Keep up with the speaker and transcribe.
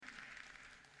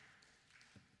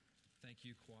Thank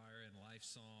you, choir and Life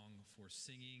Song, for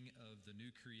singing of the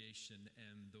new creation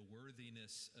and the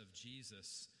worthiness of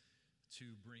Jesus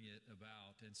to bring it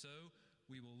about. And so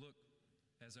we will look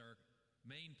as our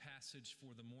main passage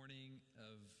for the morning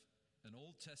of an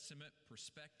Old Testament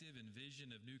perspective and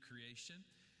vision of new creation.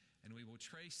 And we will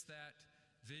trace that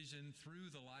vision through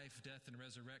the life, death, and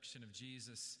resurrection of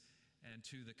Jesus and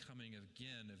to the coming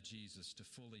again of Jesus to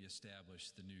fully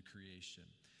establish the new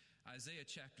creation. Isaiah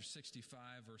chapter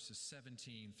 65, verses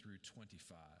 17 through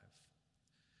 25.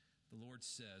 The Lord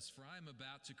says, "For I am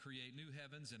about to create new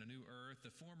heavens and a new earth. The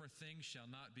former things shall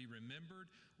not be remembered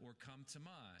or come to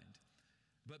mind.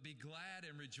 But be glad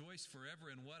and rejoice forever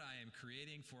in what I am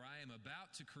creating, for I am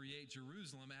about to create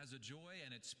Jerusalem as a joy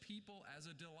and its people as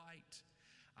a delight.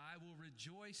 I will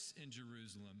rejoice in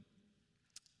Jerusalem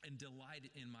and delight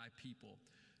in my people.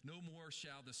 No more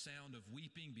shall the sound of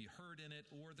weeping be heard in it,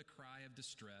 or the cry of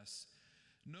distress.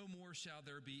 No more shall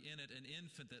there be in it an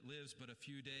infant that lives but a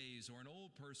few days, or an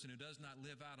old person who does not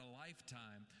live out a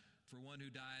lifetime. For one who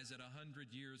dies at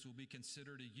 100 years will be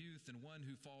considered a youth, and one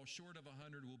who falls short of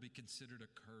 100 will be considered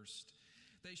accursed.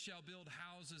 They shall build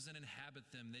houses and inhabit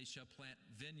them. They shall plant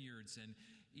vineyards and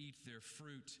eat their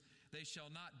fruit. They shall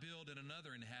not build and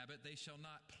another inhabit. They shall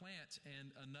not plant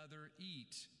and another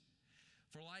eat.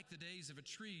 For like the days of a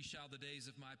tree shall the days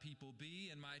of my people be,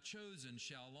 and my chosen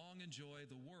shall long enjoy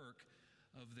the work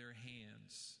of their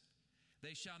hands.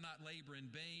 They shall not labor in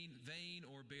vain,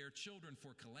 or bear children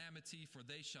for calamity, for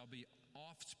they shall be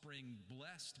offspring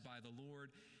blessed by the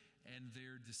Lord, and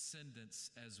their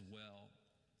descendants as well.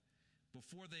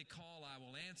 Before they call, I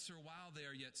will answer. While they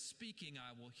are yet speaking,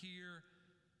 I will hear.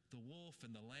 The wolf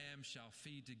and the lamb shall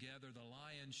feed together. The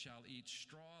lion shall eat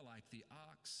straw like the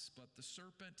ox, but the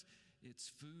serpent, its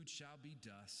food shall be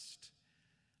dust.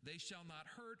 They shall not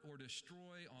hurt or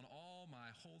destroy on all my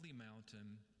holy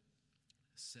mountain,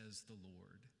 says the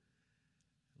Lord."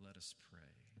 Let us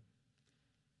pray.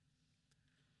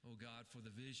 Oh God, for the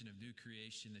vision of new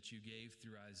creation that you gave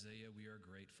through Isaiah, we are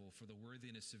grateful. For the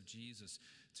worthiness of Jesus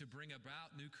to bring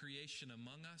about new creation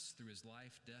among us through his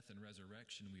life, death, and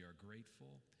resurrection, we are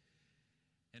grateful.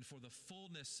 And for the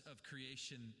fullness of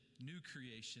creation, new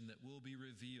creation that will be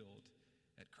revealed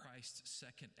at Christ's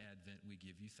second advent, we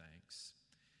give you thanks.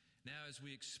 Now, as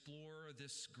we explore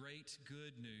this great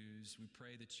good news, we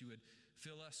pray that you would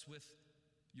fill us with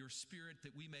your Spirit,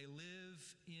 that we may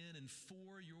live in and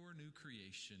for your new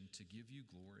creation to give you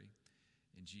glory.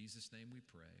 In Jesus' name we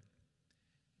pray.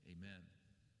 Amen.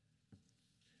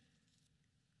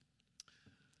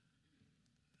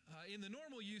 In the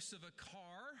normal use of a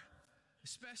car,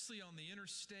 especially on the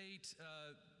interstate,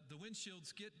 the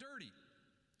windshields get dirty.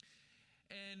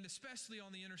 And especially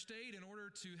on the interstate, in order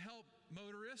to help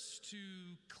motorists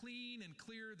to clean and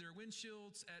clear their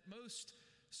windshields, at most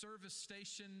service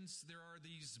stations, there are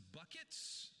these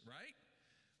buckets, right?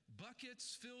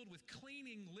 Buckets filled with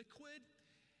cleaning liquid,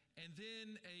 and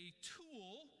then a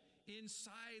tool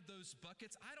inside those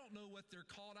buckets. I don't know what they're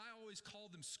called. I always call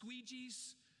them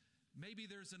squeegees. Maybe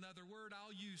there's another word.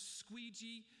 I'll use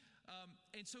squeegee.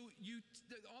 And so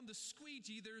on the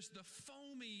squeegee, there's the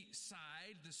foamy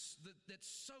side that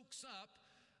soaks up,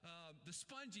 the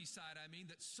spongy side,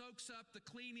 that soaks up the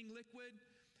cleaning liquid.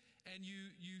 And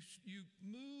you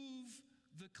move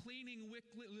the cleaning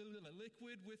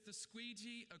liquid with the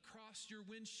squeegee across your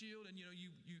windshield. And,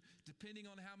 you depending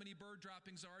on how many bird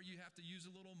droppings are, you have to use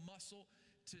a little muscle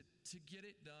to get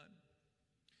it done.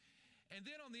 And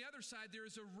then on the other side, there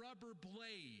is a rubber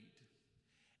blade.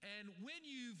 And when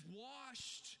you've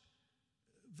washed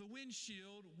the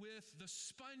windshield with the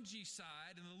spongy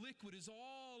side and the liquid is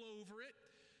all over it,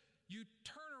 you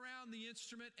turn around the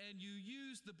instrument and you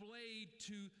use the blade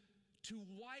to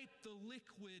wipe the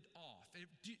liquid off.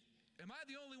 Am I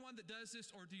the only one that does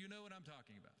this, or do you know what I'm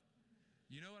talking about?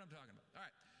 You know what I'm talking about. All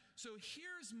right. So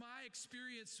here's my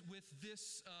experience with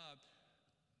this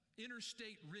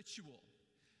interstate ritual.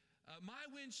 My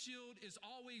windshield is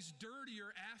always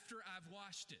dirtier after I've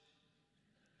washed it.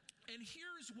 And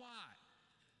here's why.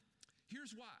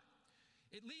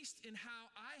 At least in how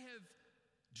I have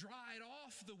dried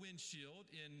off the windshield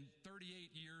in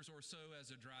 38 years or so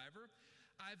as a driver,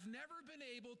 I've never been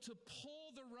able to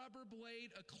pull the rubber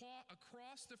blade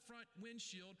across the front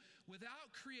windshield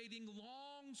without creating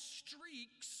long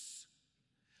streaks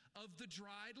of the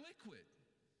dried liquid.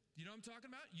 You know what I'm talking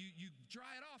about? You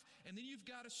dry it off, and then you've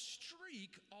got a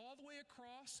streak all the way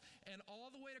across and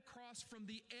all the way across from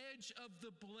the edge of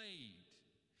the blade.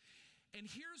 And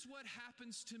here's what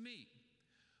happens to me.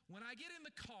 When I get in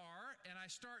the car and I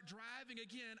start driving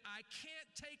again, I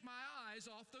can't take my eyes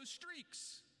off those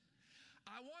streaks.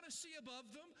 I want to see above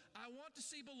them. I want to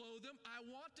see below them. I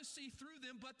want to see through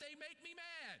them, but they make me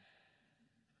mad.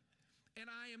 And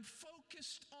I am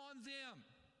focused on them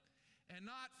and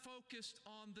not focused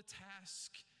on the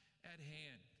task at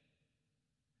hand.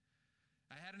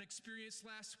 I had an experience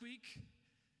last week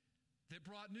that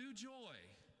brought new joy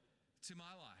to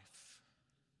my life.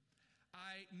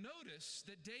 I noticed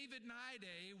that David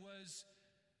Naide was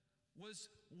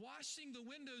washing the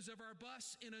windows of our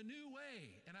bus in a new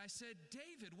way. And I said,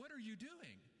 David, what are you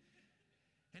doing?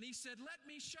 And he said, let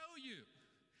me show you.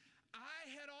 I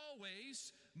had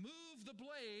always moved the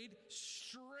blade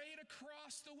straight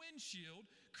across the windshield,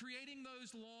 creating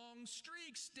those long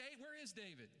streaks. Where is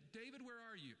David? David, where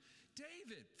are you?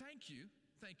 David, thank you.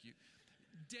 Thank you.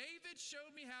 David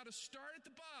showed me how to start at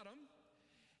the bottom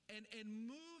and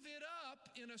move it up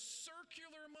in a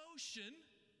circular motion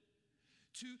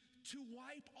to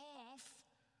wipe off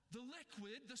the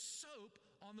liquid, the soap,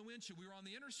 on the windshield. We were on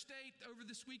the interstate over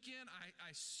this weekend.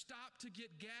 I stopped to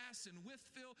get gas in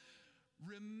Wytheville,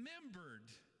 remembered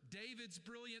David's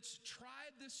brilliance,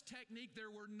 tried this technique.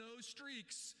 There were no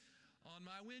streaks on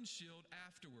my windshield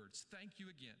afterwards. Thank you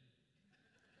again.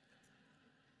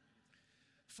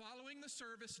 Following the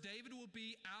service, David will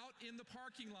be out in the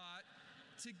parking lot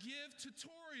to give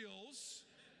tutorials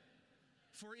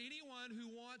for anyone who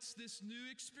wants this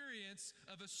new experience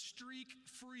of a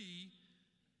streak-free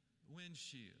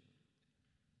windshield.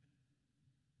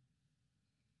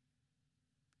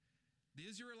 The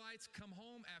Israelites come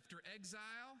home after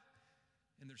exile,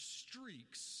 and there's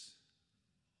streaks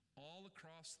all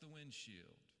across the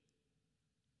windshield.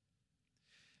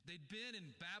 They'd been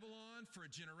in Babylon for a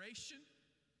generation.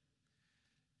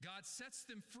 God sets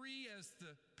them free as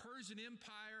the Persian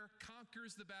Empire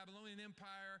conquers the Babylonian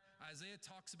Empire. Isaiah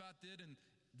talks about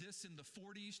this in the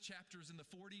 40s, chapters in the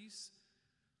 40s.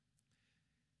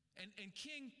 And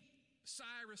King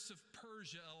Cyrus of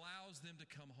Persia allows them to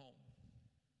come home.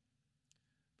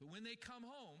 But when they come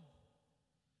home,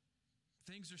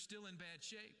 things are still in bad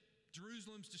shape.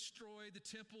 Jerusalem's destroyed, the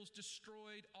temple's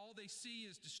destroyed. All they see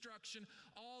is destruction.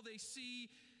 All they see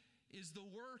is the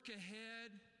work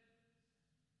ahead.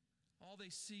 All they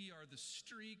see are the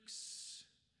streaks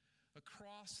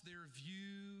across their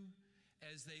view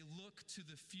as they look to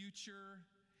the future.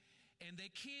 And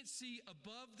they can't see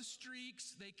above the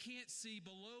streaks. They can't see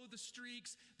below the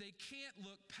streaks. They can't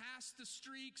look past the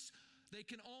streaks. They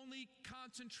can only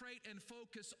concentrate and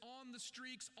focus on the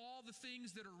streaks, all the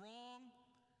things that are wrong,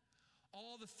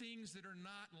 all the things that are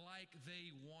not like they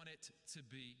want it to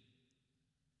be.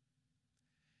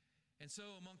 And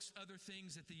so, amongst other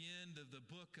things, at the end of the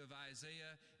book of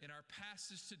Isaiah, in our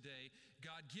passage today,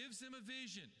 God gives them a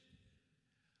vision,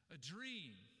 a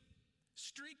dream,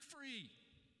 streak-free,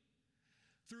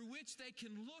 through which they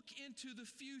can look into the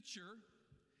future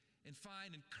and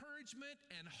find encouragement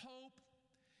and hope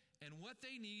and what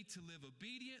they need to live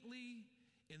obediently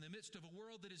in the midst of a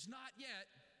world that is not yet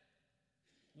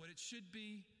what it should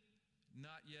be,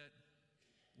 not yet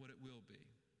what it will be.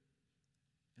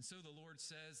 And so the Lord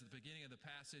says at the beginning of the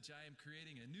passage, I am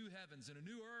creating a new heavens and a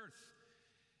new earth.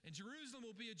 And Jerusalem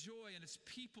will be a joy, and its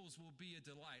peoples will be a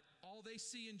delight. All they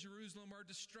see in Jerusalem are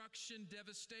destruction,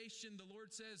 devastation. The Lord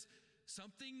says,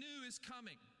 something new is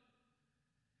coming.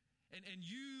 And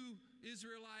you,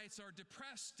 Israelites, are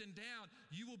depressed and down.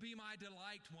 You will be my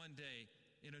delight one day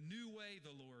in a new way,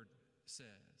 the Lord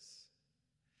says.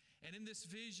 And in this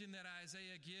vision that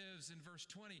Isaiah gives in verse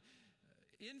 20,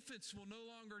 infants will no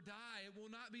longer die. It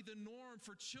will not be the norm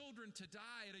for children to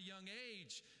die at a young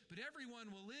age, but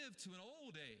everyone will live to an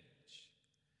old age.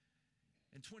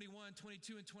 And 21,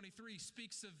 22, and 23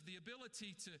 speaks of the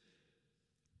ability to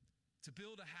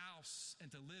build a house and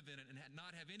to live in it and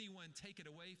not have anyone take it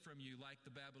away from you like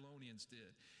the Babylonians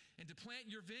did. And to plant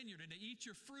your vineyard and to eat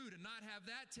your fruit and not have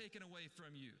that taken away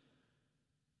from you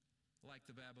like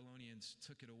the Babylonians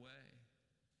took it away.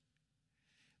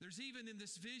 There's even in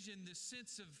this vision this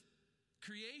sense of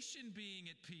creation being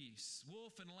at peace,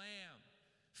 wolf and lamb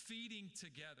feeding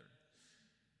together.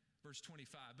 Verse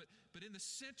 25. But in the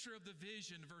center of the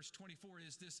vision, verse 24,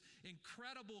 is this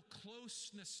incredible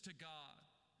closeness to God.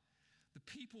 The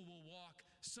people will walk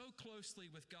so closely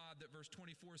with God that verse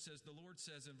 24 says, the Lord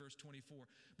says in verse 24,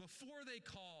 before they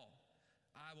call,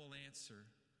 I will answer.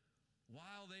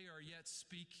 While they are yet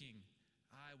speaking,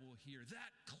 I will hear.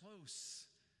 That close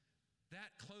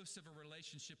of a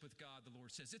relationship with God, the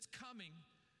Lord says, it's coming.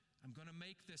 I'm going to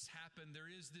make this happen.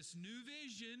 There is this new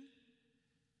vision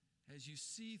as you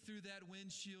see through that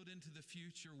windshield into the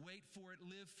future. Wait for it,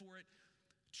 live for it,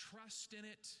 trust in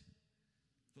it,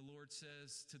 the Lord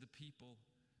says to the people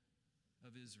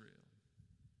of Israel.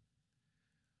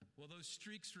 Well, those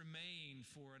streaks remained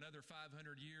for another 500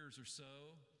 years or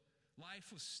so. Life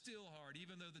was still hard,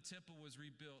 even though the temple was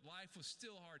rebuilt. Life was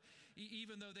still hard,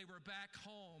 even though they were back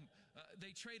home.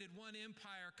 They traded one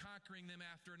empire, conquering them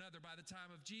after another. By the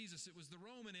time of Jesus, it was the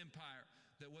Roman Empire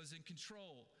that was in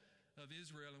control of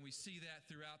Israel, and we see that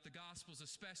throughout the Gospels,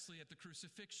 especially at the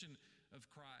crucifixion of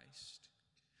Christ.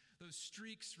 Those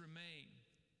streaks remain.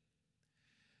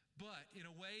 But in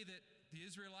a way that the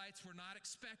Israelites were not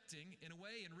expecting, in a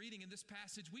way, in reading in this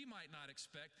passage, we might not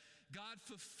expect, God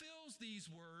fulfills these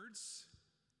words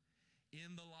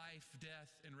in the life,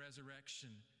 death, and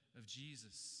resurrection of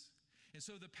Jesus. And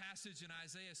so the passage in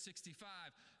Isaiah 65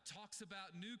 talks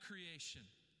about new creation.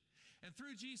 And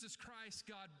through Jesus Christ,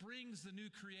 God brings the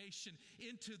new creation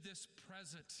into this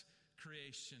present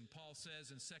creation. Paul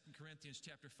says in 2 Corinthians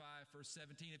chapter 5, verse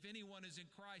 17, if anyone is in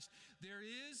Christ, there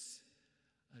is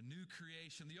a new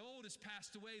creation. The old has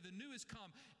passed away, the new has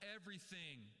come.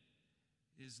 Everything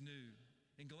is new.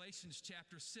 In Galatians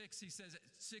chapter 6, he says,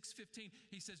 6:15,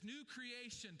 he says, new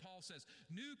creation, Paul says,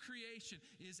 new creation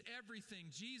is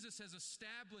everything. Jesus has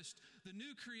established the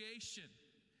new creation.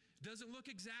 Doesn't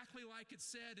look exactly like it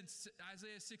said in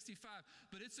Isaiah 65,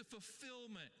 but it's a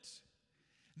fulfillment.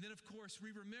 And then, of course,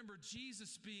 we remember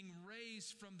Jesus being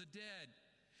raised from the dead.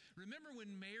 Remember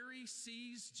when Mary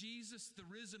sees Jesus, the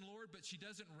risen Lord, but she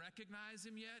doesn't recognize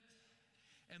him yet?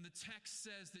 And the text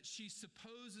says that she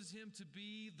supposes him to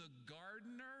be the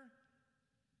gardener.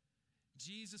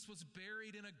 Jesus was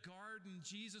buried in a garden.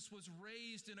 Jesus was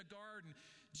raised in a garden.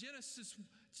 Genesis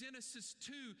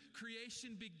 2,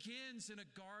 creation begins in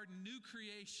a garden. New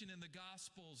creation in the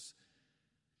Gospels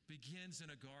begins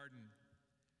in a garden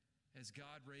as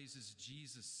God raises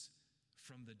Jesus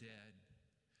from the dead.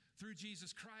 Through Jesus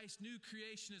Christ, new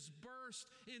creation is burst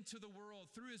into the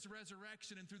world through his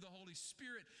resurrection and through the Holy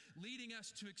Spirit, leading us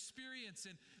to experience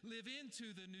and live into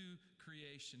the new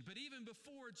creation. But even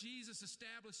before Jesus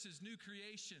established his new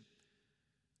creation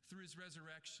through his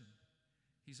resurrection,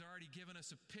 he's already given us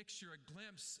a picture, a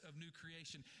glimpse of new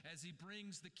creation as he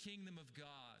brings the kingdom of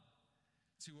God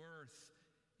to earth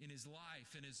in his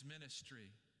life and his ministry.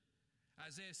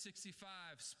 Isaiah 65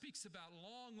 speaks about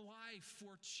long life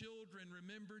for children.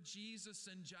 Remember Jesus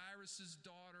and Jairus'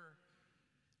 daughter.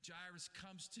 Jairus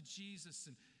comes to Jesus,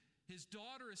 and his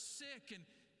daughter is sick, and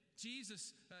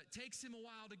Jesus takes him a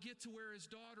while to get to where his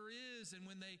daughter is. And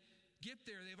when they get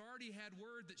there, they've already had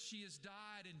word that she has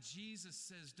died, and Jesus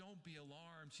says, don't be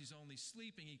alarmed, she's only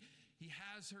sleeping. He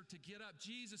has her to get up.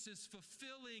 Jesus is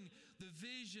fulfilling the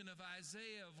vision of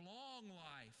Isaiah of long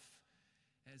life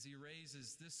as he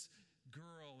raises this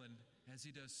girl and as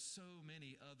he does so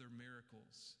many other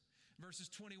miracles. Verses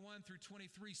 21 through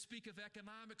 23 speak of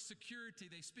economic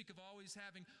security. They speak of always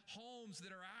having homes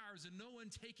that are ours and no one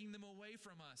taking them away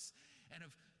from us, and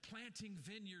of planting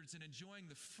vineyards and enjoying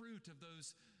the fruit of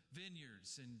those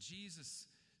vineyards. And Jesus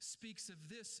speaks of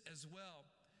this as well.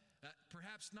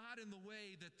 Perhaps not in the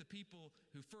way that the people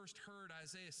who first heard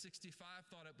Isaiah 65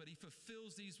 thought it, but he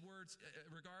fulfills these words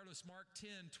regardless. Mark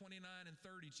 10, 29 and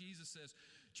 30, Jesus says,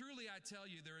 truly I tell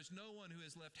you, there is no one who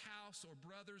has left house or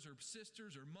brothers or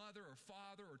sisters or mother or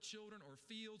father or children or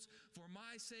fields for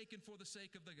my sake and for the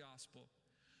sake of the gospel,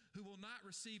 who will not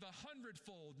receive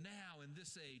 100-fold now in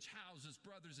this age, houses,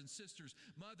 brothers and sisters,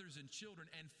 mothers and children,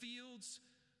 and fields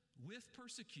with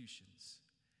persecutions,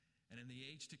 and in the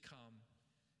age to come,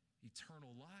 eternal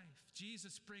life.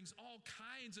 Jesus brings all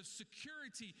kinds of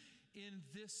security in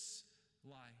this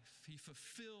life. He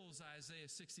fulfills Isaiah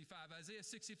 65. Isaiah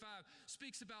 65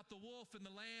 speaks about the wolf and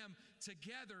the lamb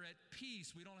together at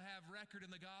peace. We don't have record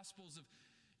in the Gospels of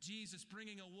Jesus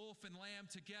bringing a wolf and lamb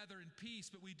together in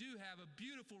peace, but we do have a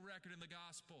beautiful record in the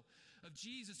Gospel of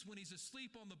Jesus when he's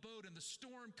asleep on the boat and the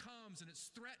storm comes and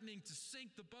it's threatening to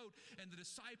sink the boat, and the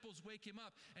disciples wake him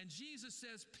up, and Jesus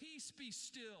says, peace be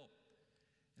still.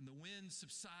 And the winds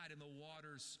subside and the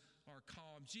waters are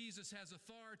calm. Jesus has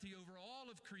authority over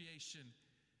all of creation.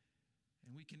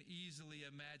 And we can easily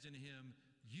imagine him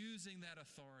using that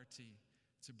authority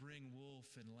to bring wolf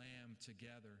and lamb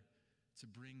together, to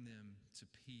bring them to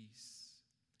peace.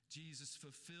 Jesus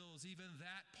fulfills even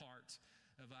that part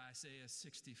of Isaiah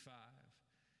 65.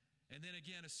 And then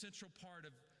again, a central part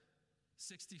of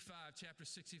chapter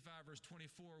 65, verse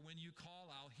 24, when you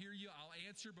call, I'll hear you, I'll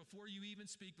answer before you even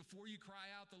speak, before you cry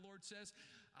out, the Lord says,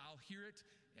 I'll hear it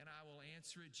and I will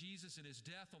answer it. Jesus in his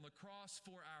death on the cross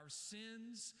for our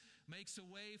sins makes a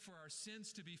way for our sins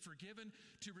to be forgiven,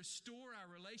 to restore our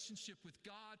relationship with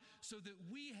God so that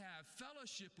we have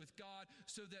fellowship with God,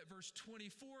 so that verse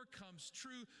 24 comes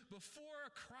true. Before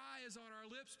a cry is on our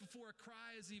lips, before a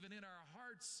cry is even in our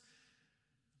hearts,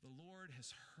 the Lord has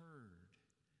heard.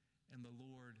 And the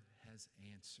Lord has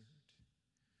answered.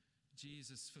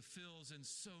 Jesus fulfills in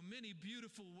so many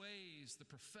beautiful ways the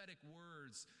prophetic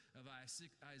words of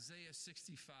Isaiah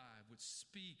 65, which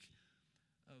speak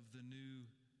of the new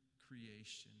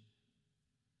creation.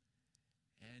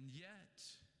 And yet,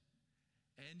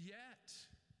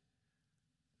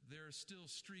 there are still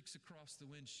streaks across the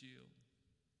windshield.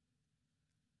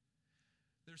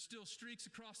 There's still streaks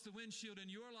across the windshield in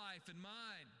your life and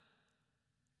mine.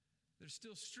 There's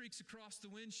still streaks across the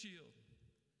windshield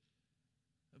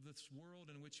of this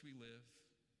world in which we live.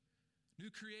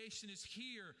 New creation is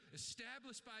here,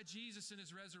 established by Jesus in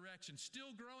his resurrection,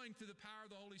 still growing through the power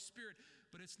of the Holy Spirit,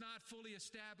 but it's not fully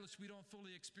established. We don't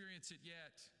fully experience it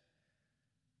yet.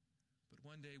 But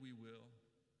one day we will,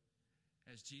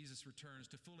 as Jesus returns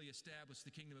to fully establish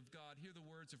the kingdom of God. Hear the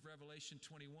words of Revelation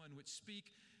 21, which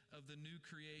speak of the new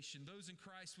creation. Those in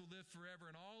Christ will live forever,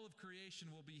 and all of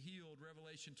creation will be healed.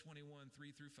 Revelation 21,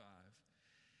 3 through 5.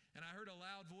 And I heard a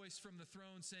loud voice from the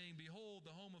throne saying, "Behold,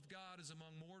 the home of God is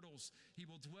among mortals. He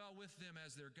will dwell with them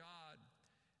as their God.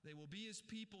 They will be his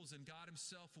peoples, and God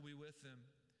himself will be with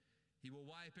them. He will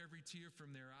wipe every tear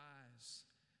from their eyes.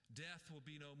 Death will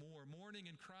be no more. Mourning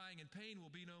and crying and pain will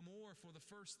be no more, for the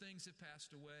first things have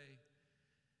passed away."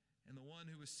 And the one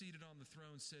who was seated on the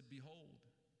throne said,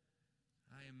 "Behold,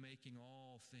 I am making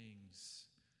all things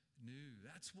new."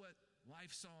 That's what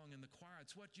Life Song and the choir,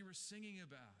 it's what you were singing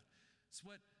about. It's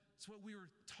what we were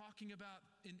talking about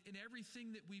in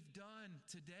everything that we've done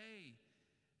today.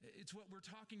 It's what we're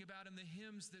talking about in the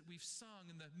hymns that we've sung,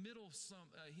 in the middle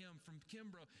hymn from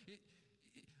Kimbrough.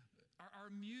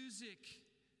 Our music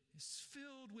is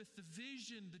filled with the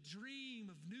vision, the dream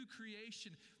of new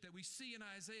creation that we see in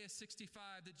Isaiah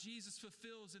 65, that Jesus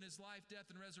fulfills in his life, death,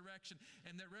 and resurrection,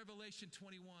 and that Revelation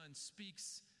 21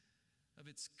 speaks of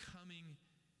its coming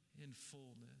in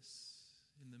fullness.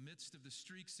 In the midst of the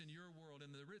streaks in your world,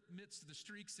 in the midst of the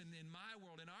streaks in my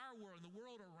world, in our world, in the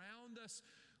world around us,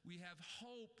 we have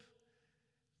hope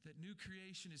that new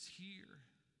creation is here.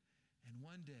 And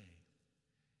one day,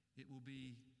 it will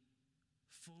be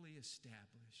fully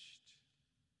established.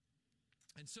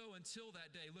 And so until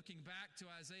that day, looking back to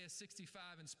Isaiah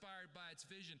 65, inspired by its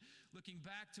vision, looking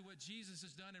back to what Jesus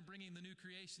has done in bringing the new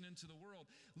creation into the world,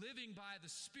 living by the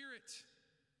Spirit,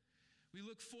 we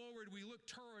look forward, we look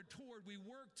toward, we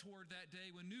work toward that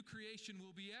day when new creation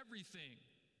will be everything.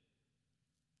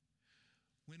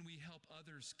 When we help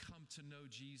others come to know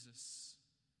Jesus.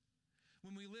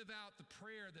 When we live out the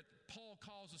prayer that Paul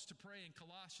calls us to pray in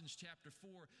Colossians chapter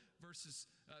 4, verses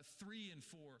 3 and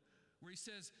 4, where he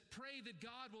says, "Pray that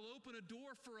God will open a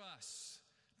door for us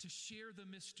to share the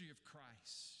mystery of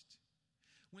Christ."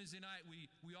 Wednesday night,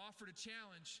 we offered a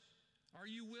challenge. Are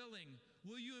you willing?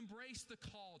 Will you embrace the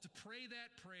call to pray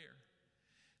that prayer?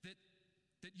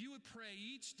 That you would pray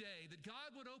each day that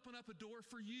God would open up a door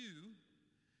for you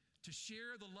to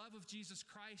share the love of Jesus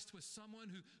Christ with someone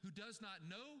who does not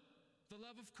know the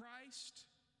love of Christ,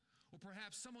 or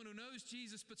perhaps someone who knows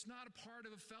Jesus but's not a part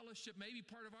of a fellowship, maybe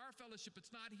part of our fellowship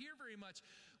but's not here very much.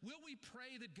 Will we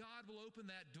pray that God will open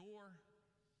that door?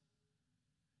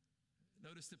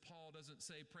 Notice that Paul doesn't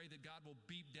say pray that God will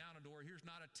beat down a door. Here's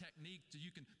not a technique that you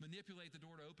can manipulate the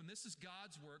door to open. This is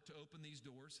God's work to open these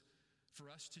doors for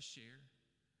us to share.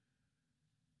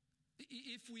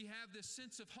 If we have this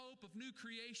sense of hope of new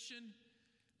creation,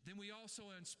 then we also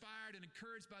are inspired and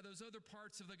encouraged by those other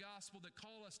parts of the gospel that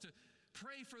call us to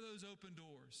pray for those open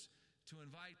doors, to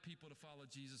invite people to follow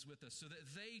Jesus with us so that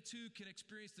they too can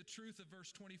experience the truth of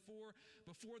verse 24.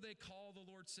 Before they call, the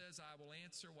Lord says, "I will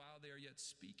answer. While they are yet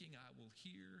speaking, I will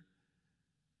hear."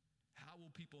 How will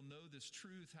people know this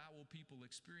truth? How will people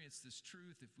experience this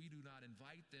truth if we do not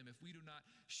invite them, if we do not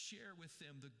share with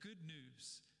them the good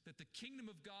news that the kingdom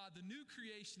of God, the new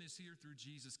creation, is here through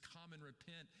Jesus? Come and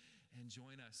repent and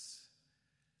join us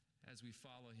as we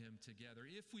follow him together.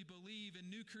 If we believe in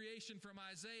new creation from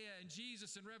Isaiah and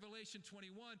Jesus in Revelation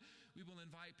 21, we will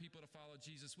invite people to follow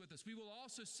Jesus with us. We will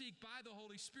also seek by the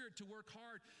Holy Spirit to work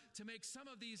hard to make some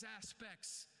of these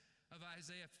aspects of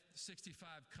Isaiah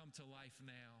 65 come to life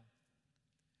now.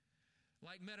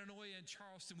 Like Metanoia in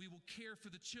Charleston, we will care for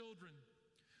the children.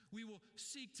 We will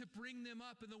seek to bring them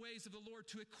up in the ways of the Lord,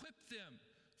 to equip them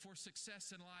for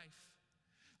success in life.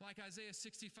 Like Isaiah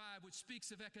 65, which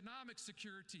speaks of economic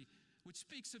security, which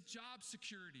speaks of job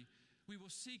security, we will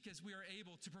seek as we are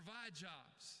able to provide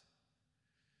jobs,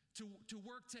 to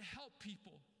work to help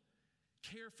people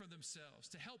care for themselves,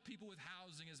 to help people with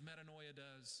housing as Metanoia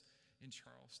does in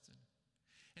Charleston.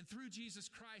 And through Jesus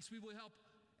Christ, we will help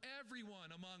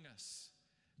everyone among us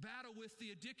battle with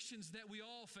the addictions that we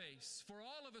all face. For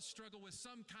all of us struggle with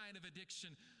some kind of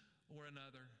addiction or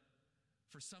another.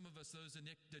 For some of us, those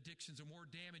addictions are more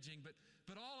damaging,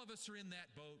 but all of us are in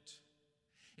that boat.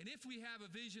 And if we have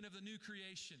a vision of the new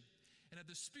creation and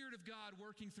of the Spirit of God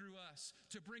working through us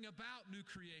to bring about new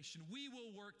creation, we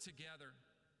will work together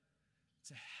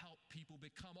to help people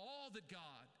become all that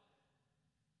God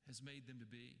has made them to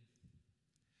be.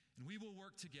 And we will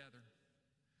work together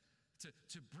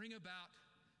to bring about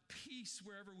peace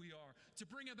wherever we are, to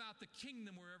bring about the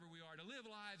kingdom wherever we are, to live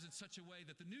lives in such a way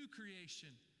that the new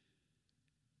creation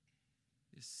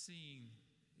is seen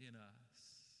in us.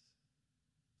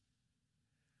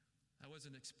 I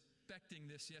wasn't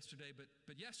expecting this yesterday,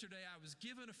 but yesterday I was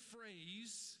given a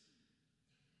phrase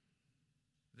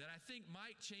that I think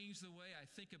might change the way I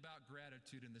think about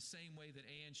gratitude in the same way that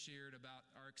Ann shared about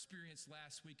our experience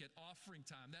last week at offering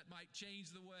time. That might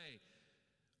change the way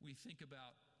we think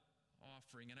about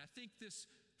offering. And I think this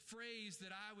phrase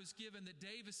that I was given, that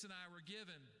Davis and I were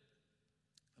given,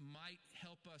 might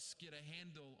help us get a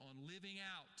handle on living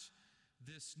out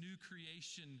this new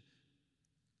creation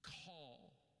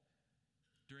call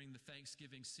during the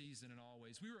Thanksgiving season and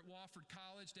always. We were at Wofford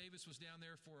College. Davis was down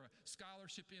there for a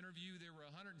scholarship interview. There were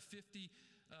 150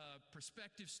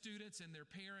 prospective students and their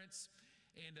parents.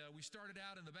 And we started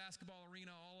out in the basketball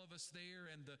arena, all of us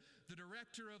there, and the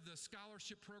director of the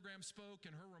scholarship program spoke,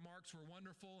 and her remarks were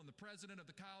wonderful, and the president of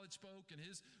the college spoke, and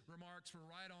his remarks were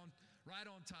right on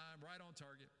time, right on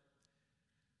target.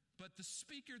 But the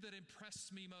speaker that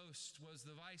impressed me most was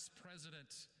the vice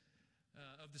president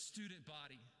of the student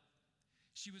body.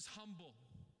 She was humble.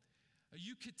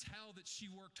 You could tell that she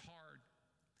worked hard.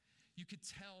 You could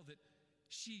tell that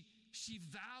she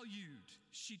valued,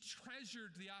 she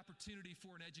treasured the opportunity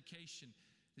for an education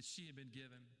that she had been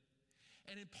given.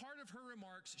 And in part of her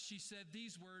remarks, she said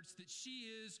these words, that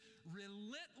she is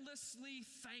relentlessly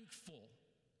thankful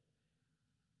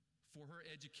for her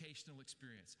educational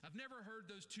experience. I've never heard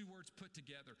those two words put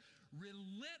together.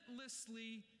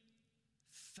 Relentlessly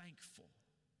thankful.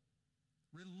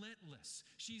 Relentless.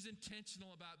 She's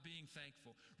intentional about being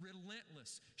thankful.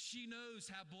 Relentless. She knows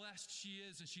how blessed she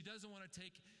is, and she doesn't want to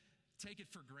take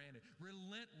it for granted.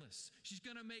 Relentless. She's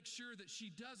going to make sure that she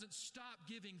doesn't stop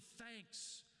giving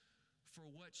thanks for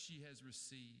what she has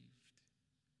received.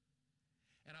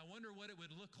 And I wonder what it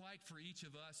would look like for each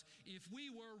of us if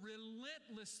we were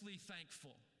relentlessly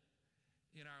thankful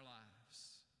in our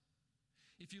lives.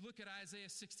 If you look at Isaiah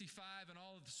 65 and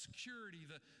all of the security,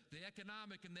 the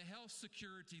economic and the health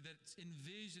security that's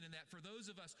envisioned in that, for those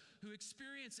of us who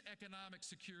experience economic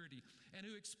security and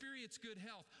who experience good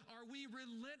health, are we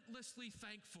relentlessly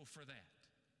thankful for that?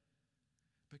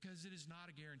 Because it is not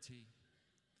a guarantee,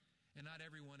 and not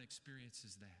everyone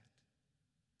experiences that.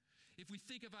 If we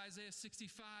think of Isaiah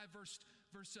 65, verse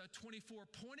 24,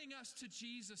 pointing us to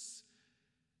Jesus,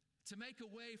 to make a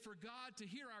way for God to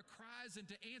hear our cries and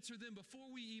to answer them before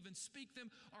we even speak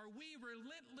them, are we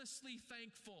relentlessly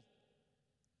thankful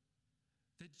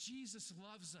that Jesus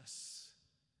loves us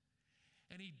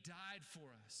and He died for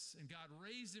us and God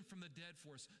raised Him from the dead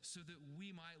for us so that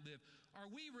we might live? Are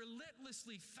we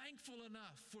relentlessly thankful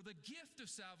enough for the gift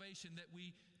of salvation that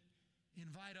we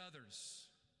invite others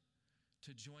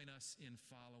to join us in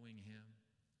following Him?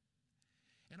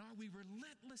 And are we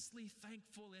relentlessly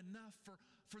thankful enough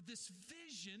for this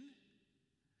vision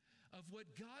of what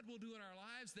God will do in our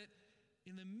lives, that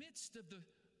in the midst of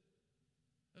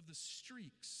the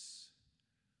streaks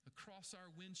across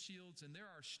our windshields, and there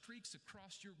are streaks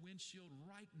across your windshield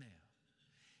right now,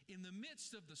 in the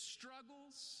midst of the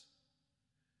struggles,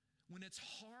 when it's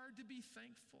hard to be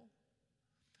thankful,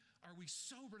 are we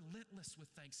so relentless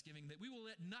with thanksgiving that we will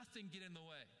let nothing get in the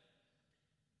way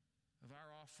of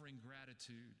our offering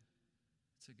gratitude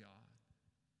to God?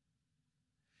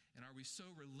 And are we so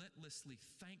relentlessly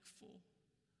thankful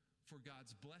for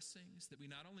God's blessings that we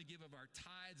not only give of our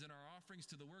tithes and our offerings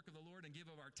to the work of the Lord and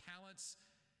give of our talents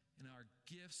and our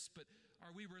gifts, but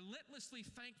are we relentlessly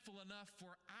thankful enough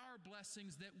for our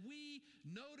blessings that we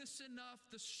notice enough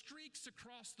the streaks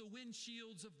across the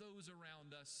windshields of those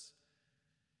around us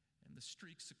and the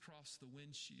streaks across the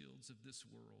windshields of this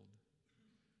world?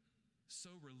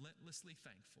 So relentlessly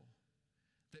thankful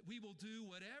that we will do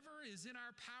whatever is in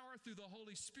our power through the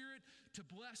Holy Spirit to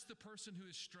bless the person who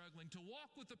is struggling, to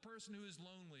walk with the person who is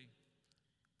lonely,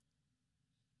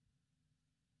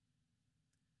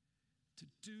 to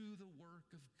do the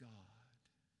work of God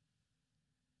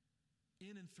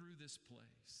in and through this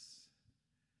place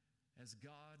as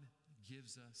God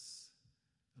gives us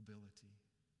ability.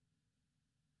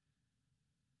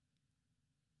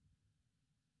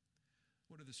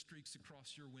 What are the streaks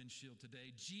across your windshield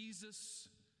today? Jesus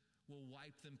will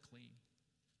wipe them clean.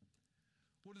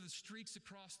 What are the streaks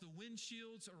across the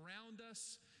windshields around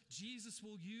us? Jesus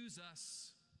will use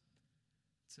us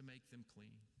to make them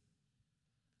clean.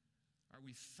 Are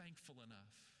we thankful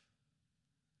enough,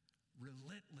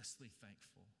 relentlessly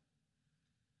thankful,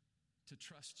 to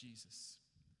trust Jesus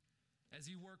as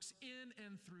he works in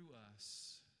and through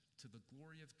us to the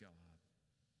glory of God?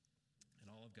 And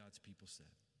all of God's people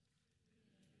said.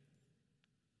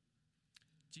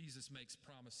 Jesus makes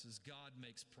promises. God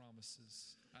makes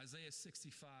promises. Isaiah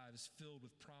 65 is filled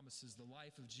with promises. The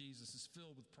life of Jesus is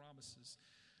filled with promises.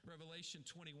 Revelation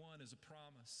 21 is a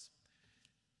promise.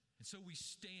 And so we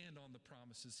stand on the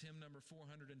promises. Hymn number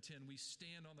 410, we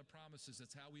stand on the promises.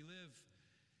 That's how we live.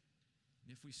 And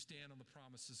if we stand on the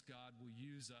promises, God will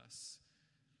use us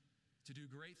to do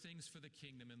great things for the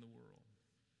kingdom in the world.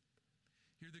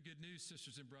 Hear the good news,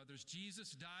 sisters and brothers.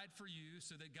 Jesus died for you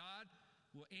so that God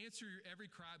will answer your every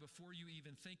cry before you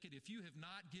even think it. If you have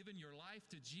not given your life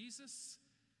to Jesus,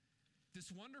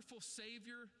 this wonderful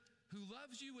Savior who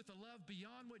loves you with a love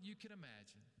beyond what you can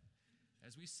imagine,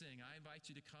 as we sing, I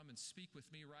invite you to come and speak with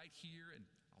me right here, and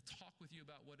I'll talk with you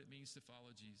about what it means to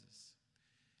follow Jesus.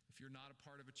 If you're not a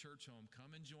part of a church home,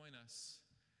 come and join us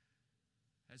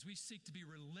as we seek to be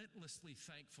relentlessly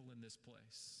thankful in this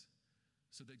place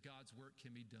so that God's work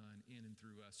can be done in and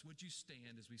through us. Would you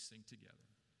stand as we sing together?